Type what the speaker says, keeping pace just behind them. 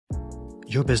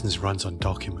Your business runs on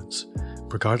documents.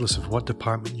 Regardless of what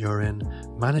department you're in,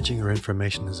 managing your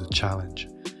information is a challenge.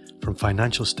 From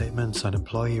financial statements and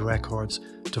employee records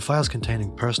to files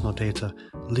containing personal data,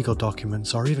 legal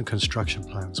documents, or even construction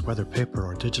plans, whether paper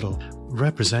or digital,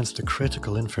 represents the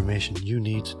critical information you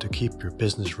need to keep your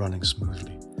business running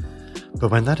smoothly.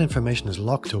 But when that information is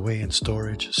locked away in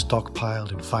storage,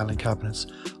 stockpiled in filing cabinets,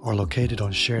 or located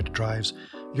on shared drives,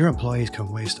 your employees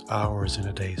can waste hours in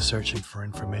a day searching for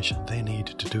information they need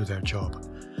to do their job.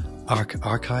 Arc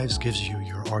Archives gives you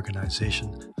your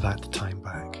organization that time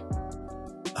back.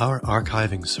 Our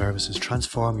archiving services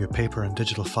transform your paper and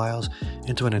digital files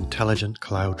into an intelligent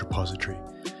cloud repository.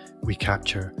 We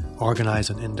capture, organize,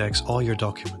 and index all your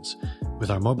documents. With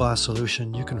our mobile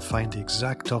solution, you can find the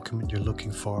exact document you're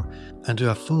looking for and do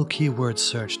a full keyword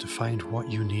search to find what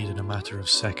you need in a matter of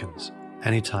seconds,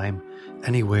 anytime,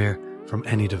 anywhere, from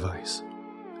any device.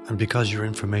 And because your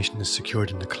information is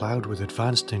secured in the cloud with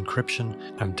advanced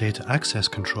encryption and data access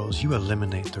controls, you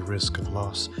eliminate the risk of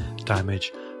loss,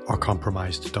 damage, or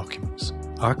compromised documents.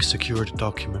 Arc Secured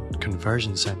Document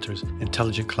Conversion Center's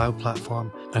intelligent cloud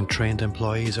platform and trained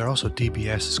employees are also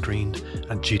DBS screened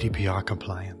and GDPR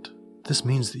compliant. This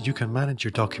means that you can manage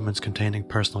your documents containing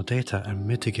personal data and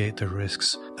mitigate the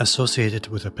risks associated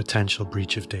with a potential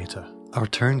breach of data. Our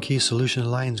turnkey solution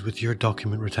aligns with your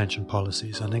document retention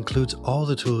policies and includes all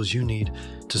the tools you need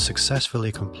to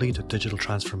successfully complete a digital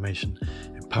transformation,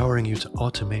 empowering you to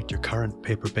automate your current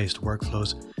paper-based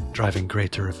workflows, driving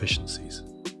greater efficiencies.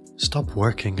 Stop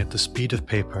working at the speed of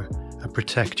paper and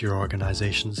protect your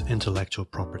organization's intellectual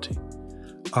property.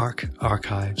 Arc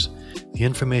Archives, the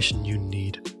information you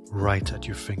need right at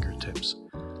your fingertips.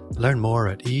 Learn more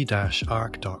at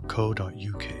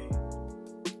e-arc.co.uk.